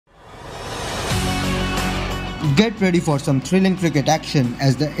Get ready for some thrilling cricket action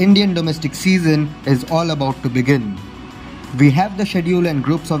as the Indian domestic season is all about to begin. We have the schedule and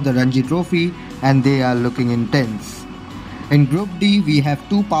groups of the Ranji Trophy and they are looking intense. In Group D, we have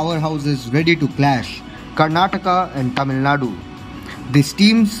two powerhouses ready to clash, Karnataka and Tamil Nadu. These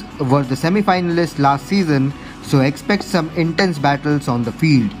teams were the semi-finalists last season, so expect some intense battles on the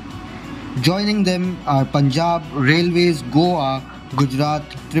field. Joining them are Punjab, Railways, Goa, Gujarat,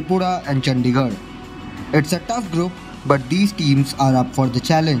 Tripura and Chandigarh. It's a tough group, but these teams are up for the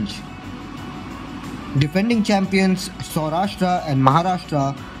challenge. Defending champions Saurashtra and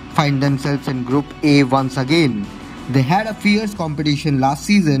Maharashtra find themselves in Group A once again. They had a fierce competition last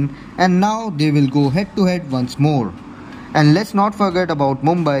season and now they will go head to head once more. And let's not forget about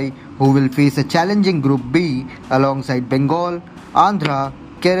Mumbai, who will face a challenging Group B alongside Bengal, Andhra,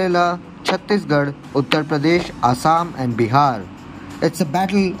 Kerala, Chhattisgarh, Uttar Pradesh, Assam and Bihar. It's a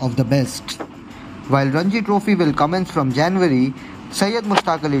battle of the best. While Ranji Trophy will commence from January, Syed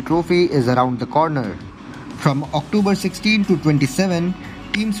Mushtaq Ali Trophy is around the corner. From October 16 to 27,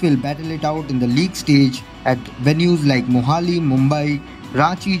 teams will battle it out in the league stage at venues like Mohali, Mumbai,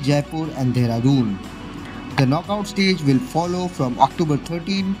 Ranchi, Jaipur and Dehradun. The knockout stage will follow from October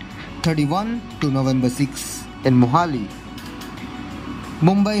 31 to November 6 in Mohali.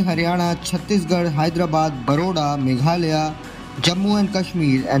 Mumbai, Haryana, Chhattisgarh, Hyderabad, Baroda, Meghalaya, Jammu and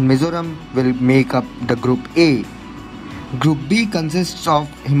Kashmir and Mizoram will make up the Group A. Group B consists of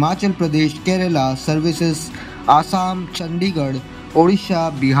Himachal Pradesh, Kerala, Services, Assam, Chandigarh,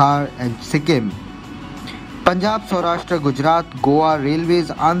 Odisha, Bihar and Sikkim. Punjab, Saurashtra, Gujarat, Goa, Railways,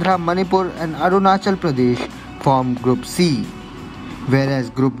 Andhra, Manipur and Arunachal Pradesh form Group C, whereas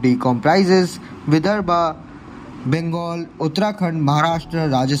Group D comprises Vidarbha, Bengal, Uttarakhand,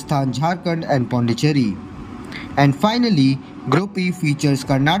 Maharashtra, Rajasthan, Jharkhand and Pondicherry. And finally, Group E features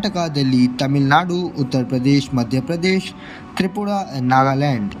Karnataka, Delhi, Tamil Nadu, Uttar Pradesh, Madhya Pradesh, Tripura and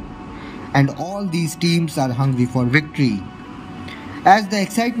Nagaland. And all these teams are hungry for victory. As the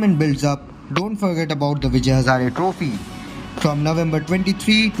excitement builds up, don't forget about the Vijay Hazare Trophy. From November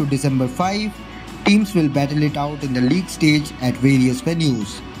 23 to December 5, teams will battle it out in the league stage at various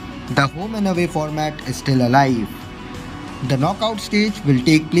venues. The home and away format is still alive. The knockout stage will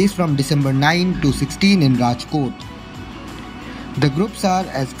take place from December 9 to 16 in Rajkot. The groups are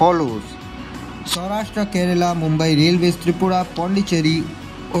as follows: Saurashtra, Kerala, Mumbai, Railways, Tripura, Pondicherry,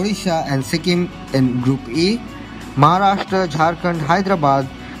 Odisha and Sikkim in Group A, Maharashtra, Jharkhand, Hyderabad,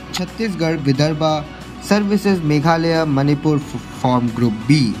 Chhattisgarh, Vidarbha, Services, Meghalaya, Manipur form Group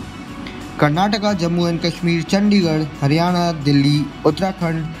B. Karnataka, Jammu and Kashmir, Chandigarh, Haryana, Delhi,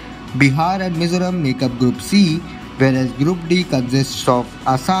 Uttarakhand, Bihar and Mizoram make up Group C, whereas Group D consists of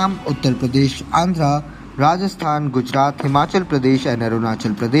Assam, Uttar Pradesh, Andhra, Rajasthan, Gujarat, Himachal Pradesh and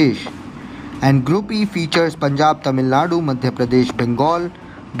Arunachal Pradesh. And Group E features Punjab, Tamil Nadu, Madhya Pradesh, Bengal,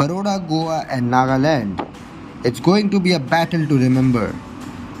 Baroda, Goa and Nagaland. It's going to be a battle to remember.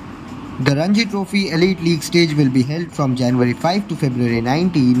 The Ranji Trophy Elite League stage will be held from January 5 to February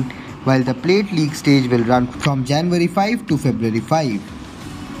 19, while the Plate League stage will run from January 5 to February 5.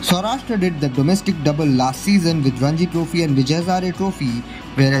 Saurashtra did the domestic double last season with Ranji Trophy and Vijay Hazare Trophy,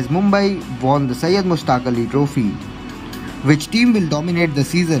 whereas Mumbai won the Syed Mushtaq Ali Trophy. Which team will dominate the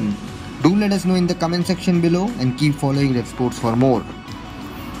season? Do let us know in the comment section below and keep following RevSportz for more.